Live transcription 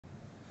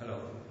Hello.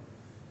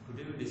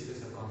 Today we discuss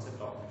the concept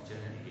of mixture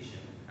and addition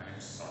and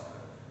its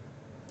shortcut.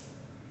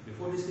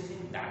 Before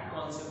discussing that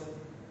concept,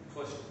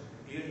 first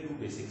clear two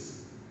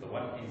basics. The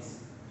one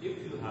is, if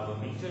you have a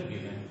mixture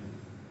given,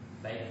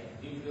 like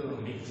if you have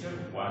a mixture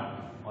 1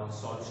 or the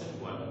solution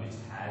 1 which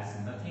has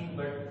nothing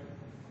but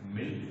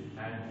milk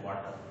and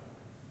water,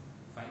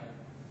 fine,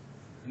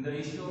 in the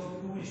ratio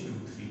of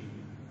 2:3,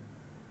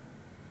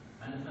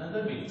 and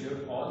another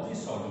mixture or the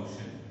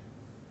solution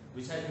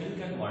which has milk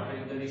and water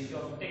in the ratio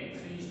of take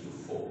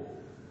 3:4.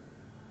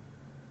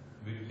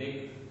 We take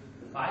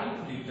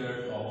 5 liter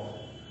of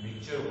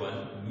mixture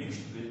 1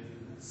 mixed with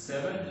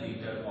 7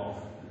 liter of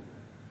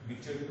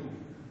mixture 2.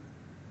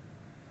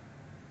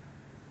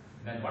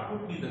 Then what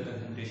would be the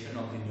concentration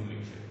of the new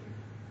mixture?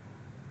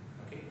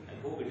 Okay, I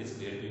hope it is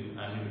clear to you.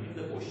 I am repeating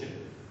the question.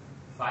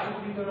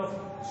 5 liter of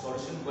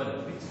solution 1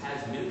 which has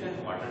milk and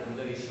water in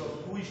the ratio of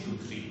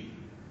 2:3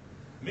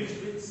 mixed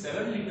with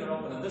 7 liter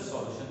of another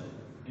solution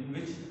in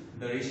which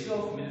the ratio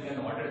of milk and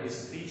water is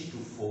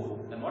 3:4,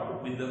 then what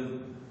would be the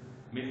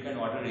milk and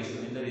water ratio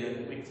in the real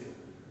mixture?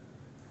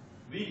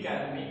 We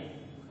can make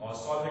or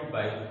solve it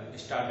by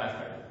star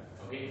method.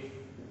 Okay,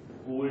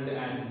 old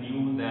and new,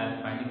 then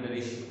finding the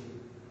ratio.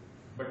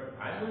 But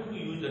I am going to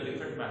use a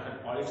different method,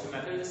 or its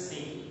method is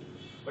same,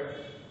 but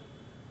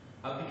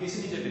application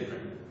is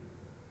different.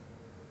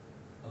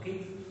 Okay,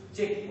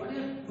 check what is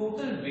the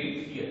total weight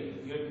here.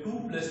 Here 2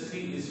 plus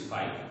 3 is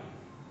 5.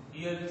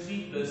 Here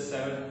 3 plus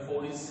 7,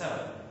 4 is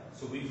 7.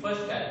 So we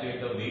first calculate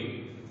the weight,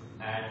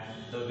 and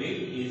the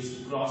weight is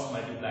cross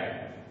multiplied.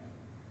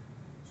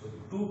 So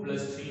 2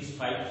 plus 3 is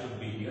 5 should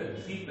be here.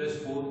 3 plus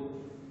 4,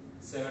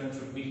 7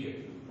 should be here.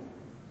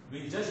 We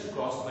just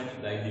cross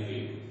multiply the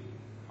weight.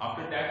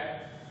 After that,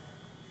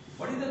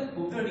 what is the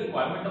total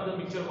requirement of the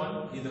mixture 1?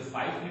 Is the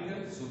 5 liter.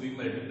 So we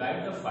multiply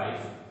the 5.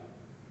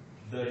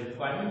 The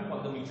requirement of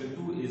the mixture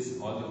 2 is,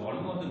 or the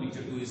volume of the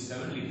mixture 2 is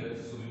 7 liters.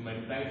 So we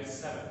multiply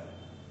 7.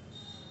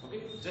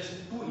 Okay, just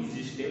two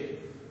easy steps.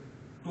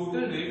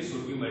 Total weight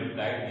should be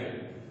multiplied here.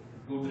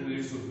 Total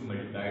weight should be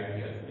multiplied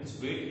here. Its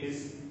weight is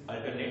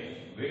alternate.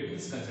 Weight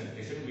is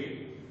concentration weight,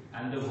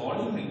 and the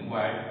volume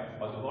required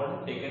or the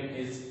volume taken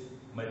is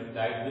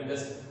multiplied with the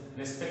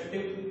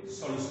respective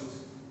solutions.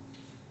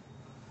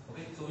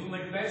 Okay, so we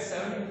multiply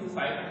 7 into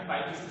 5 and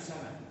 5 is to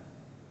 7.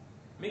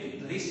 Make it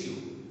ratio.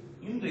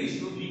 In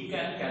ratio, we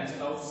can cancel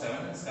out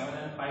 7 and 7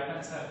 and 5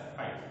 and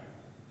 5.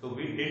 So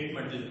we didn't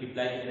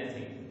multiply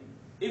anything.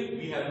 If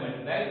we have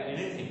multiplied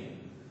anything,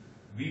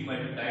 we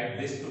multiplied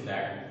this to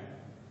that,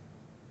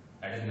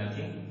 that is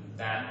nothing,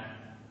 then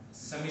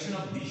summation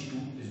of these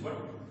two is what?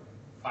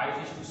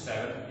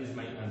 5:7 is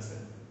my answer.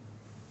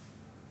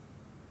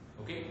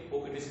 Okay,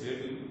 hope it is clear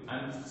to you. I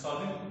am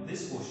solving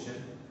this question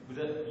with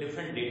a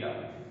different data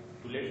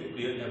to let you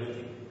clear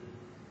everything.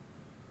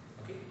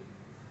 Okay.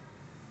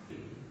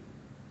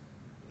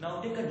 Now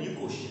take a new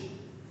question.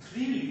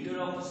 3 liter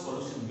of a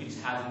solution which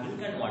has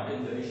milk and water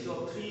in the ratio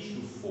of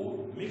 3:4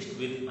 mixed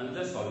with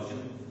another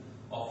solution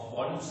of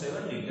volume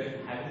 7 liter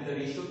having the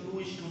ratio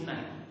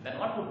 2:9. Then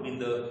what would be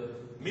the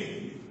milk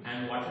and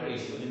water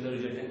ratio in the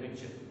resultant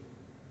mixture?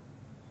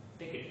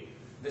 Take it.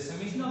 The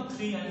summation of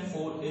 3 and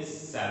 4 is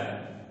 7.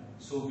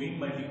 So we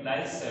multiply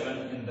 7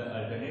 in the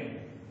alternate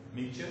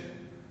mixture.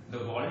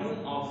 The volume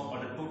of, or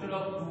the total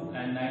of 2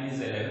 and 9 is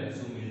 11.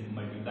 So we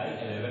multiply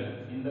 11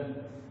 in the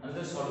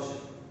another solution.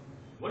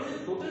 What is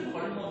the total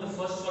volume of the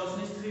first solution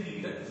is 3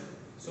 liter.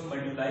 So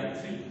multiply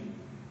 3.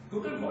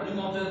 Total volume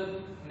of the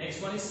next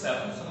one is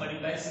 7. So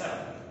multiply 7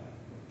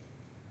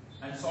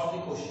 and solve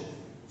the question.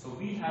 So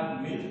we have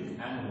milk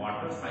and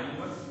water. Find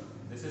what?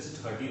 This is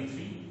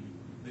 33.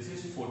 This is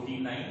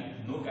 49.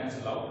 No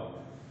cancel out.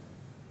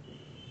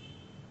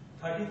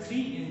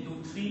 33 into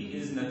 3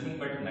 is nothing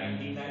but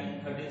 99.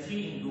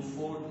 33 into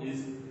 4 is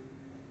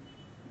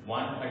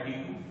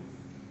 132.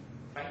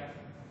 Right?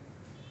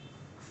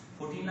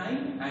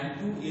 49 and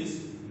 2 is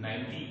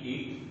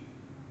 98,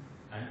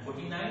 and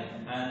 49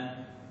 and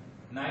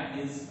 9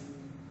 is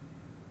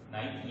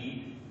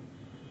 98,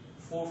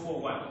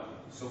 441.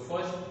 So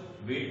first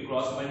weight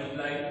cross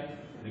multiplied,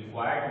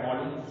 required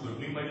volume should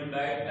be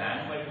multiplied, then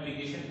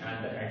multiplication and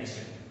the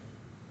addition.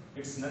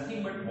 It's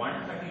nothing but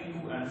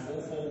 132 and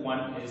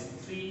 441 is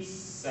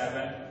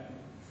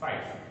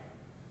 375,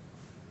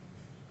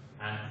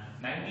 and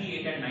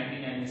 98 and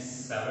 99 is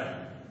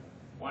 7.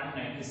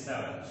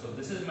 197. So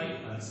this is my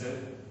answer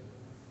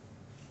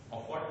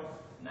of what?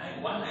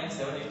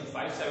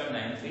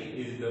 197:5793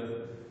 is the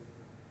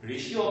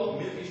ratio of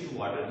milk is to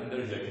water in the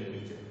resultant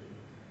mixture.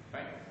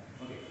 Right?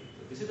 Okay.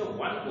 So this is the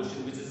one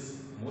question which is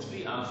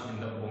mostly asked in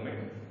the government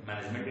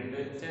management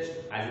interest test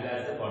as well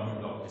as the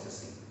government law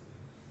SSC.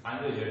 And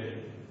the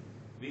resultant.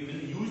 We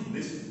will use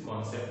this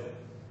concept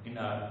in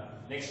our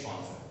next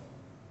concept.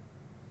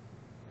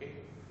 Okay.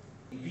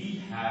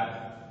 We have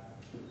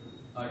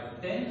a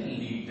 10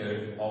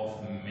 liter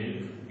of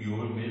milk,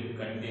 pure milk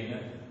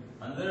container.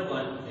 Another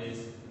one is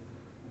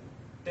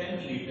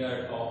 10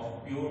 liter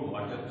of pure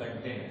water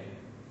container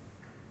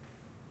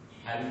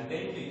having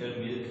 10 liter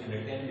milk and a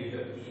 10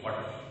 liter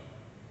water.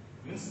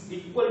 Means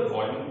equal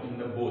volume in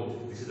the both.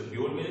 this is the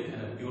pure milk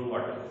and the pure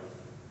water.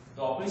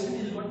 The operation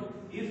is what?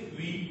 If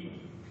we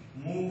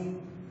move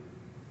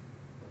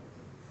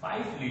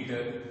 5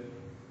 liter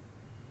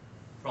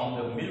from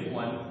the milk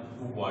one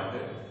to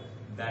water,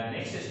 then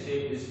next step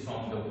is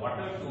from the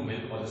water to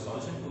milk or the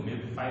solution to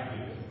milk 5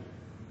 liter.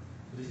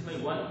 So this is my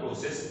one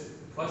process.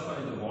 First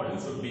one is the volume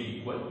should be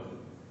equal.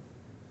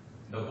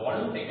 The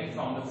volume taken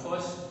from the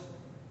first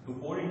to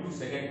pour into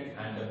second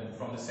and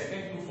from the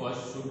second to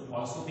first should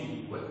also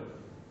be equal.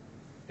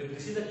 If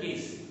this is the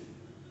case,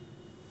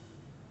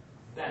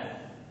 then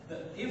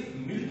if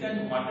milk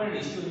and water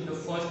ratio in the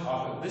first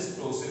half of this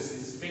process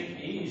is strict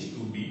A is to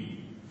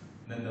B,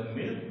 then the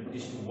milk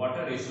is to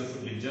water ratio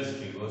should be just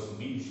reverse,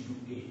 B is to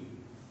A.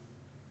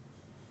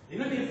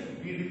 Even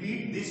if we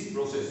repeat this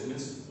process,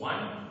 means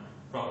 1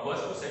 from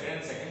first to second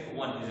and second to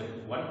 1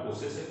 is one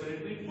process. If we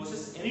repeat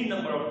process any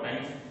number of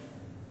times,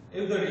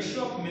 if the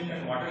ratio of milk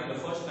and water in the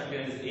first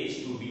container is A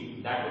is to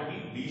B, that would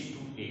be B is to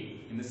A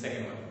in the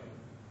second one.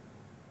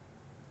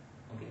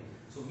 Okay,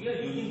 so we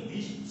are using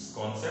this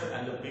concept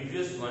and the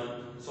previous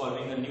one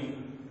solving a new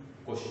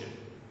question.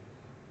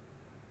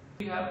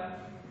 We have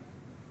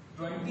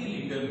 20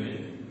 liter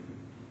milk,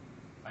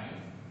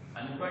 fine,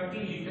 and 20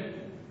 liter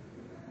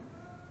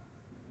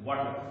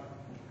water.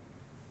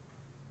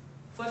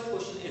 First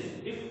question is,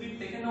 if we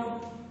taken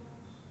out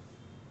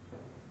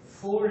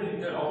 4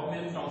 liter of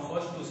milk from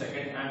first to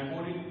second and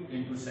pour it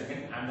into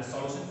second, and the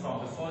solution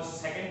from the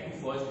second to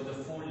first is the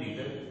 4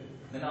 liter,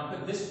 then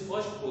after this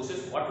first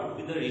process, what would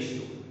be the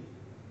ratio?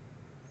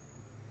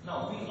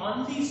 Now we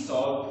only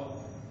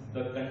solve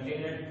the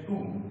container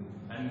 2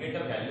 and get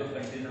a value of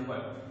container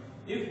 1.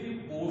 If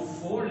we pour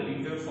 4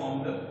 liter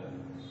from the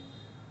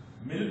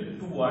milk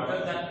to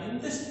water, then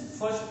in this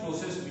first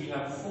process we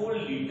have 4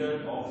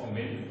 liter of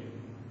milk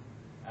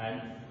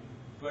and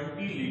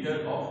 20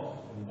 liter of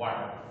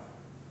water.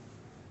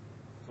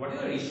 So what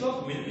is the ratio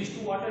of milk is to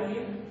water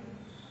here?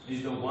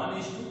 Is the 1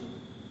 is to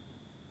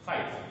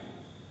 5.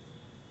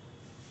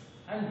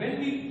 And when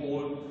we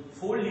pour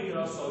 4 liter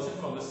of solution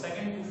from the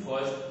second to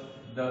first,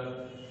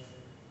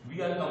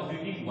 we are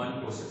completing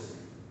one process.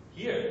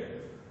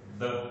 Here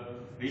the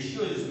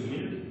ratio is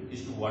milk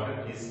is to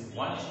water is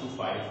 1 is to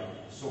 5.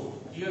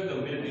 So here the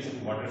milk is to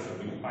water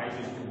should be 5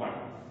 is to 1.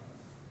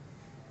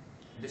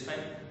 It is fine.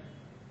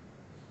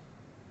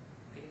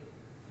 Okay.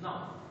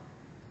 Now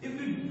if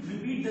we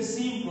repeat the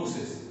same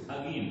process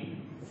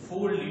again,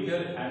 4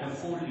 liter and a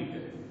 4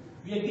 liter,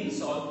 we again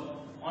solve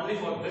only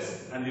for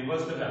this and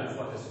reverse the value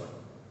for this one.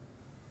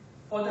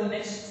 For the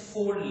next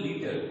 4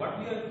 liter, what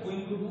we are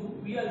going to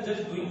do? We are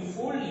just doing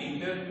 4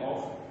 liter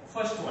of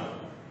first one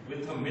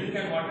with the milk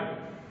and water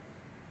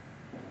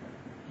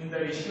in the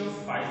ratio of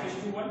 5 is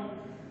to 1.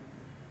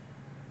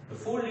 The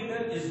 4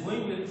 liter is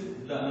going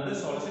with the another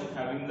solution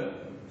having the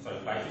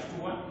 5 is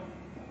to 1,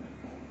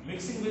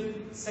 mixing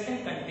with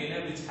second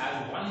container which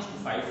has 1 is to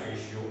 5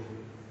 ratio,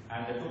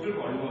 and the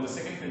total volume of the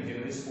second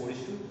container is 4 is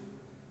to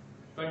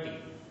 20.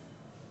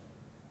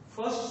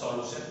 First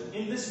solution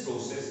in this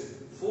process,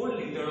 4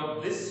 liter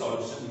of this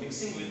solution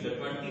mixing with the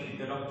 20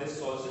 liter of this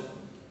solution,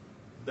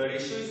 the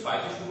ratio is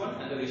 5 is to 1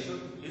 and the ratio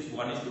is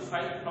 1 is to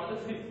 5 from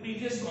the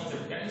previous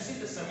concept. Can you see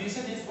the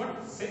summation is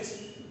what?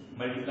 6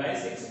 multiply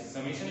 6.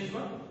 Summation is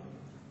what?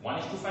 1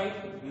 is to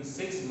 5 means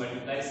 6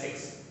 multiply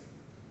 6.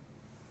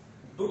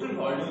 Total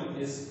volume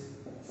is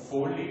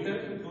 4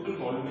 liter, total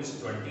volume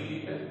is 20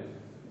 liter.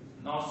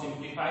 Now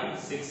simplify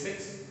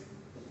 6,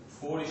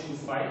 4 is to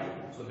 5.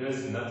 So there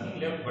is nothing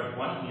left but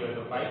 1 here,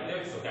 the 5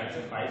 left. So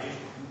cancel 5 is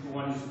 2 to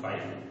 1 is 5.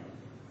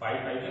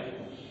 5 left,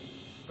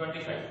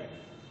 25.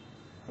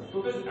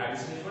 Total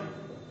addition is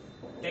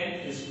what? 10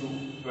 is to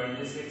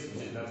 26,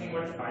 which is nothing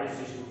but 5 is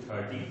to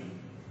 30.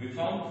 We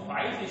found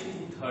 5 is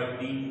to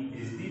 30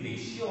 is the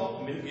ratio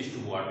of milk is to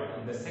water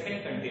in the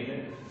second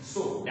container.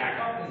 So that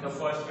of in the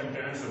first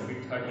container should be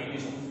 13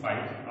 is to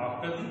 5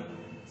 after the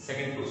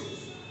second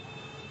process.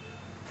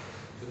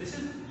 So this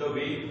is the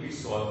way we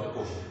solve the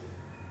question.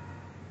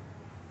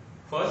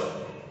 First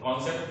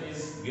concept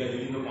is we are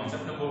using the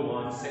concept number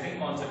 1. Second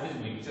concept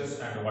is mixtures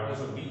and water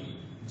should be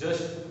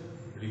just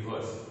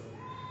reverse.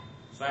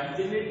 So I am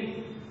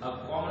generating a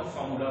common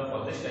formula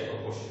for this type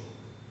of question.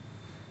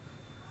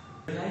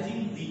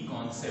 Realizing the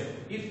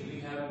concept, if we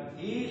have a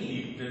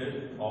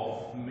liter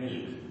of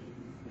milk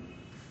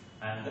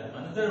and the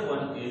another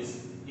one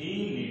is a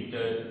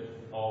liter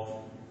of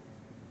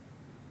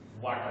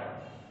water,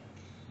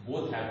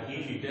 both have a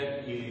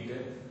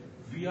liter,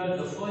 we are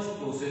the first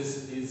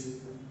process is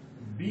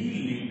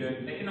B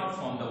liter taken out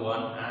from the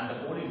one and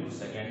the poured into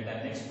second. The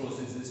next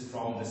process is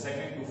from the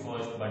second to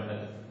first, but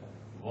the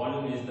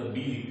volume is the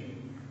B liter.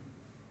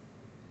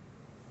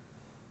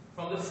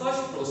 From the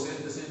first process,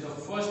 this is the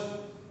first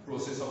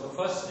process of the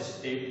first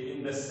step.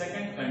 In the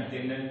second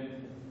container,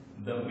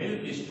 the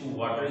milk is to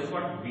water is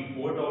what? We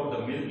poured out,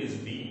 the milk is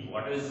B,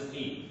 water is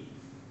A.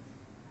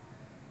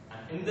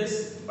 And in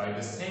this, by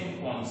the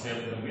same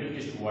concept, the milk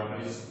is to water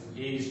is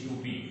A is to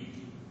B.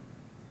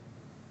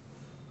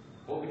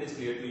 Hope it is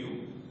clear to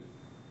you.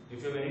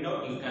 If you have any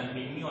doubt, you can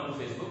ping me on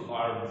Facebook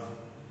or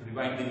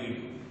rewind the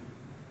video.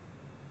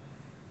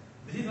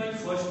 my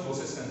first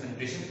process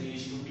concentration A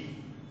is to B.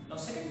 Now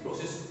second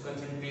process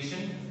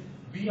concentration,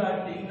 we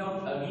are taking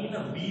out again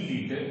a B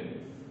liter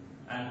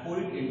and pour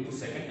it into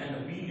second, and a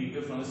B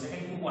liter from the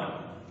second to 1.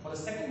 For the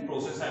second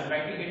process, I am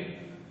writing it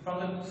from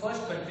the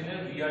first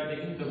container. We are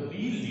taking the B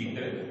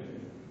liter.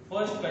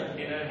 First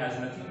container has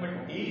nothing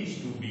but A is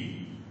to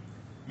B.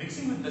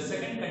 Mixing with the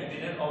second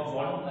container of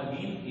volume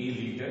again A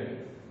liter.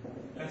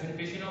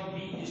 Concentration of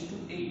B is to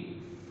A.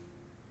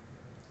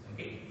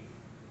 Okay.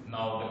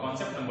 Now the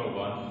concept number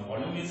 1,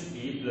 volume is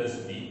A plus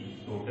B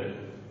total.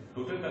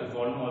 Total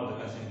volume of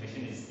the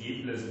concentration is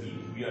A plus B.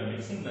 We are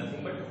mixing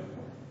nothing but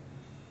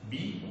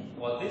B.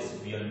 For this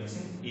we are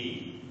mixing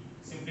A.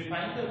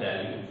 Simplifying the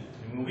value,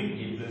 removing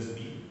A plus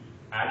B.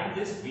 Adding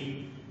this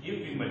B.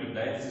 If we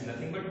multiply, this is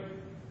nothing but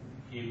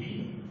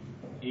AB.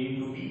 A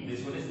into B.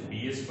 This one is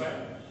B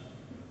square.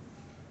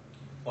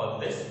 For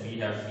this we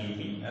have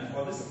AB, and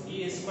for this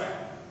A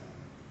square.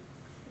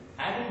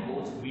 Adding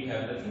both, we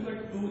have nothing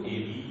but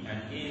 2AB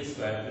and A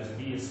square plus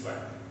B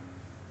square.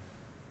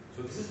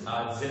 So this is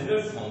our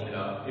general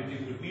formula. If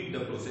we repeat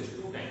the process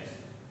 2 times,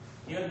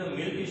 here the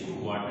milk is to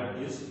water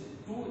is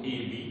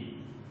 2AB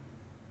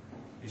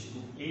is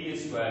to A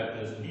square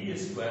plus B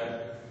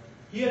square.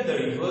 Here the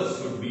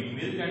reverse should be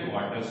milk and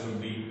water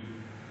should be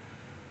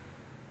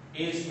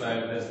A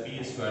square plus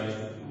B square is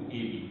to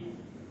 2AB.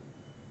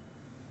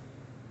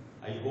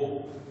 I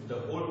hope the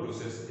whole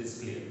process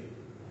is clear.